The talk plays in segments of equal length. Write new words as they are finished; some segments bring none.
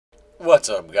What's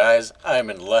up, guys? I'm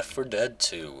in Left 4 Dead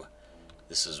 2.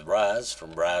 This is Raz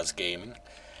from Raz Gaming.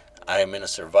 I am in a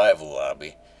survival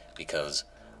lobby because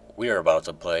we are about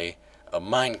to play a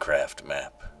Minecraft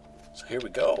map. So here we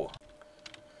go.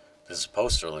 This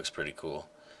poster looks pretty cool.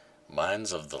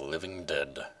 Mines of the Living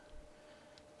Dead.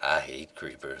 I hate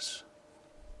creepers.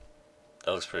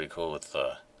 That looks pretty cool with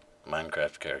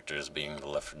Minecraft characters being the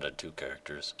Left 4 Dead 2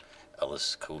 characters.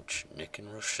 Ellis, Coach, Nick,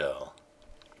 and Rochelle.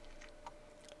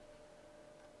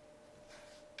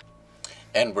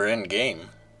 And we're in game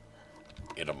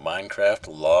in a Minecraft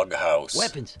log house.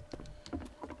 Weapons.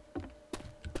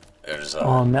 There's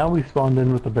now we spawned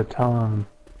in with a baton.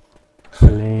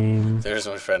 Lame. There's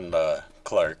my friend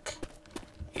Clark.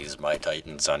 He's My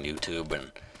Titans on YouTube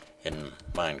and in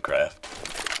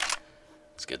Minecraft.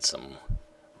 Let's get some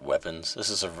weapons. This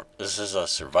is a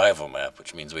survival map,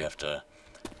 which means we have to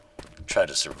try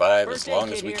to survive as long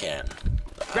as we can.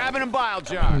 Grabbing a bile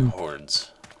jar.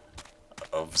 Hordes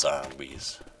of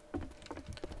zombies.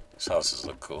 These houses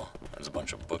look cool. There's a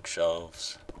bunch of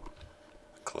bookshelves,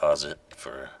 a closet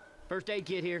for First aid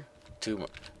kit here. two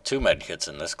med kits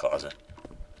in this closet.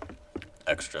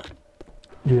 Extra.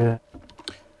 Yeah.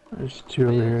 There's two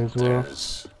over here as well.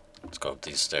 Let's go up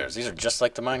these stairs. These are just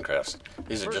like the Minecrafts.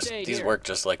 These work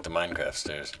just like the Minecraft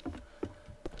stairs.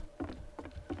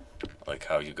 Like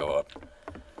how you go up.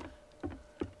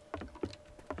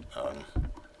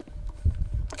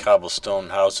 Cobblestone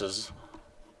houses.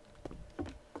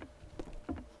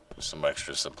 There's some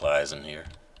extra supplies in here.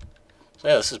 So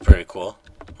yeah, this is pretty cool.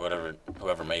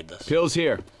 Whoever made this. Pills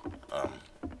here.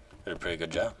 Did a pretty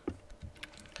good job.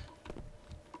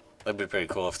 That'd be pretty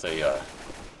cool if they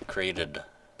created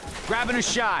Grabbing a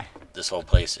shot. this whole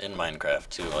place in Minecraft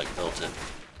too, like built it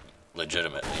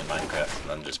legitimately in Minecraft and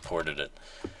then just ported it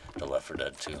to Left 4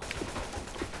 Dead 2. I'm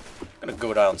gonna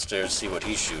go downstairs, see what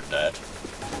he's shooting at.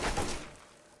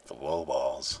 The wool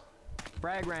walls.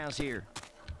 Frag rounds here.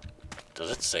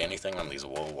 Does it say anything on these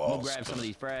wool We'll walls? grab some of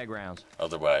these frag rounds.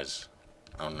 Otherwise,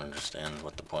 I don't understand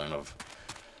what the point of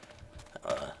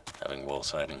having wool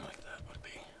siding like that would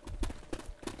be.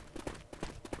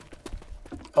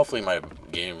 Hopefully my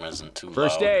game isn't too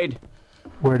First loud. aid.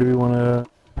 Where do we want to...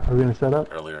 Are we going to set up?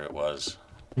 Earlier it was.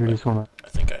 You just want I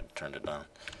think I turned it down.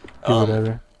 to do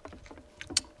whatever?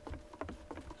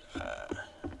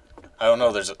 I don't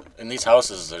know, in these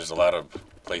houses there's a lot of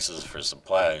places for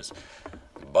supplies,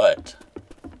 but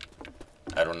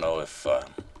I don't know if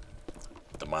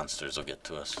the monsters will get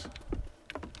to us.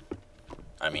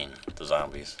 I mean, the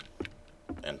zombies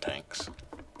and tanks.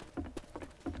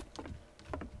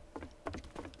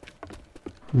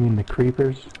 You mean the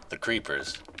creepers? The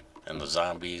creepers and the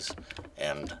zombies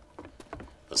and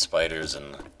the spiders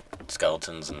and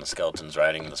skeletons and the skeletons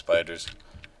riding the spiders.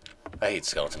 I hate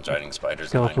skeletons riding spiders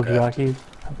Skeletal in Minecraft. jockeys,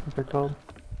 I think they're called.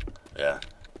 Yeah,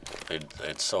 they're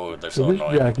so There's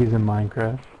annoying. jockeys in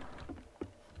Minecraft.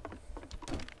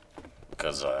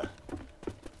 Because I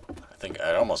think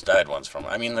I almost died once from.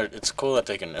 I mean, it's cool that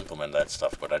they can implement that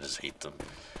stuff, but I just hate them.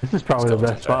 This is probably the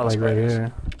best spot, like right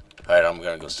here. All right, I'm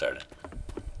gonna go start it.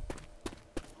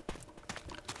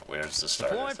 Where's the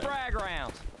starter Deploying thing? frag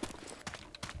rounds.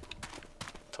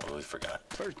 Totally forgot.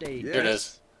 First aid. Here it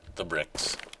is. The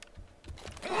bricks.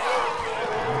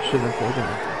 I should have taken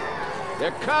it.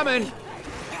 They're coming.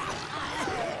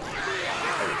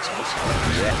 Oh, it's supposed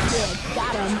to-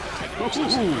 Got him.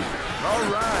 All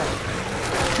right.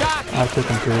 Jockey. I took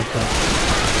him through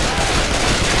it.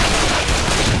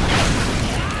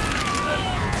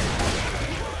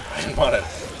 I didn't want to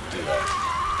do that.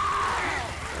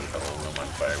 Put the whole room on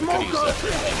fire. We could use that for a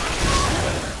tank.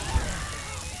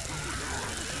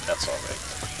 That's alright.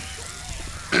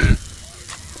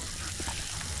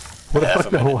 What if Half like a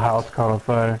the whole minute. house caught on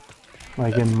fire?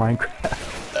 Like in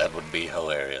Minecraft. That would be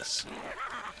hilarious.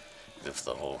 If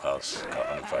the whole house caught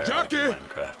on fire like in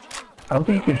Minecraft. I don't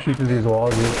think you can shoot through these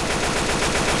walls either.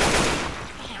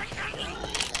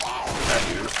 I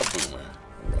hear a boomer.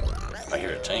 I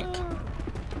hear a tank.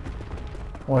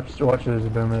 Watch there's a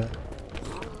boomer.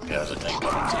 Yeah, there's a tank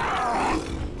coming too.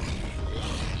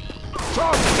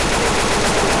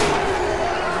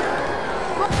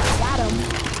 Got him.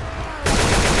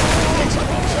 Tank's on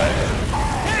the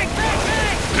inside.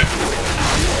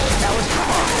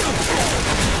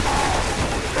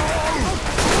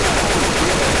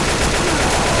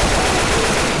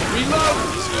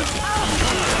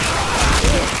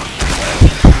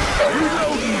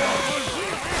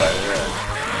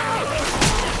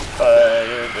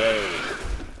 Fire day.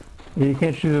 Yeah, you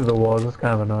can't shoot through the walls, that's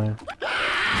kind of annoying.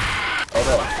 Oh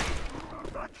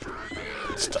no.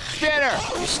 Spinner.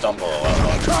 You stumble a lot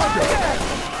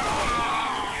longer.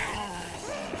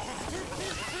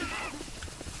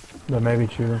 That may be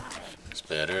true.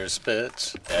 Spitter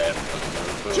spits and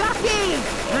boom, boom. Jockey!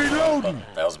 Reloading!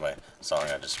 That was my song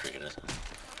I just created.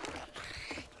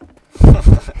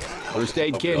 First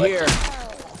aid Hope kit you liked here.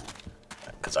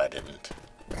 Because I didn't.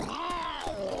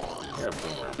 You're a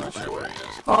boomer, I'm not sure where he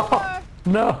is. Oh,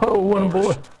 no, one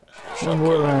boy. One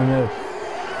boy around this.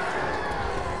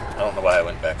 I don't know why I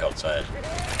went back outside.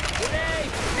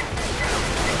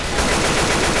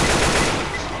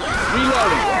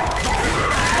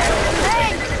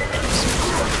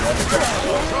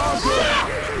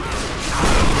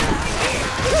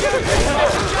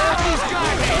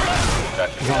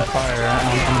 He's on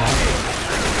fire.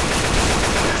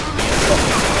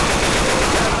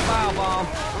 Firebomb.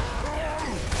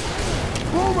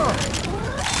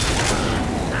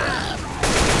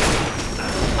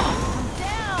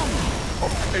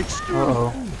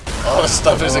 Uh-oh. All this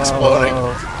stuff is exploding.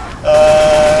 Oh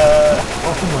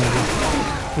my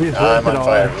god. We just I'm wasted on all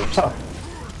fire. our Oops. stuff.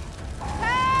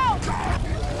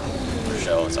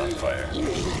 Rochelle is on fire.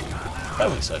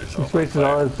 Haven't set herself Just on wasted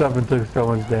all fire. his stuff and took so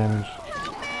much damage.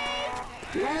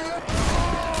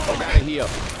 Gotta heal.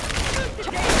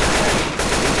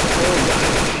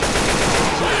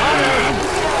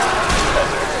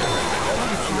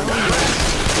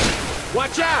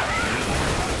 Watch out!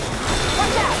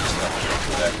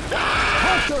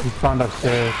 He spawned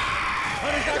upstairs.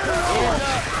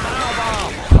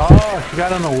 Oh, she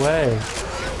got in the way.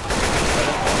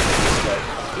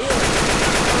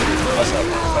 That's not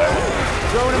on fire.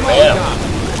 Throwing him Bam.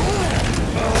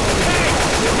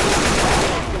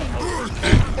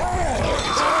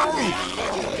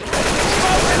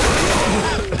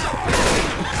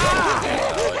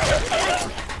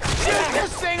 Get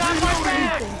this thing on my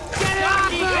back! Get it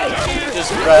off me!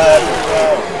 Just ride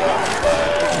around.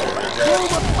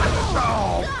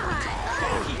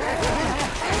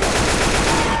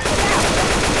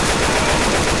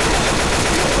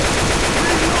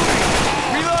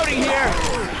 Reloading here!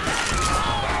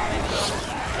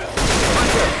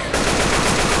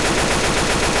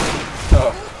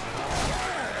 Oh.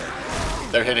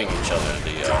 They're hitting each other.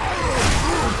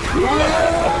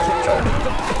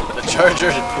 The charger,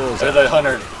 or the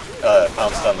hunter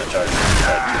pounced on the charger.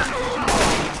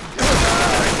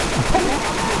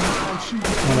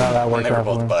 Well, that When worked they were out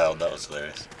for both him. biled, that was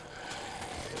hilarious.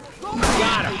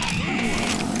 Got him!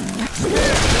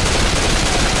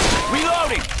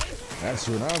 Reloading! That's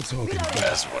what I'm talking about.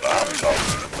 That's what I'm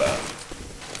talking about.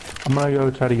 I'm gonna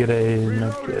go try to get a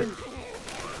medkit.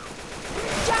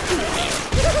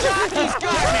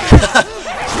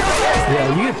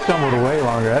 Yeah, you get stumbled way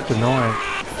longer. That's annoying.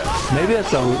 Maybe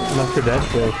that's a Left 4 Dead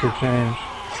fix or change.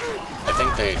 I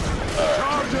think they.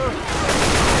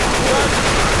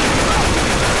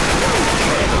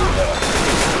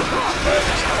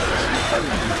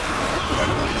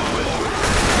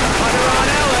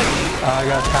 I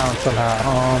got pound somehow.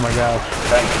 Oh my gosh.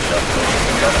 Trying to jump.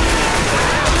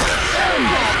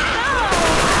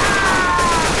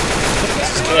 This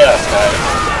is chaos, guys.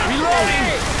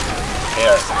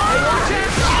 Chaos.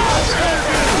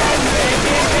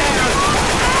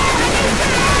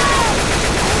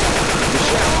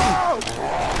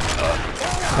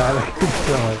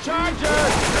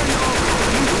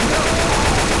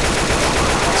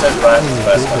 It says Ryan's the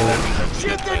best hunter because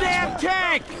Shoot the damn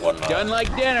tank! one Done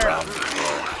like dinner. round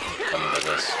before coming to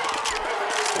this. So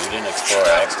we didn't explore,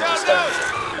 I accidentally started it,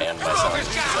 and my son was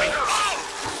playing.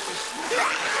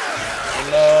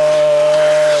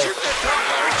 No!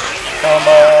 Come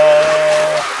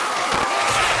on!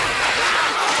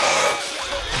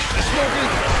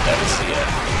 Never see it.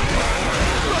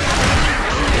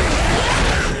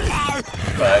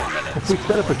 5 minutes. If we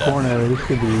set up a corner, this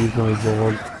could be easily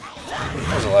built.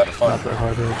 It was a lot of fun Not that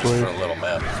hard to for a play. little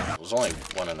map. It was only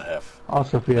 1.5,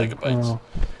 Also, if we have, megabytes. well,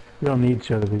 we don't need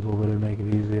to other people, but it'd make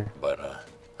it easier. but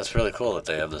that's really cool that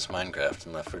they have this Minecraft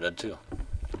in Left 4 Dead 2.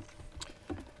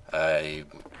 I'm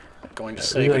going to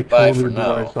say We, goodbye totally for blew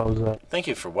now. ourselves up. Thank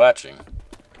you for watching.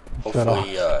 Set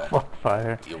Hopefully, off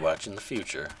fire. you'll watch in the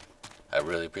future. I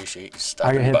really appreciate you I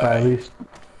stopping got hit by at by. least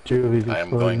 2 of these I am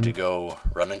going to explosions. go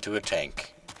run into a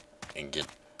tank and get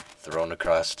thrown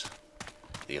across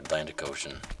the Atlantic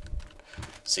Ocean.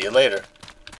 See you later.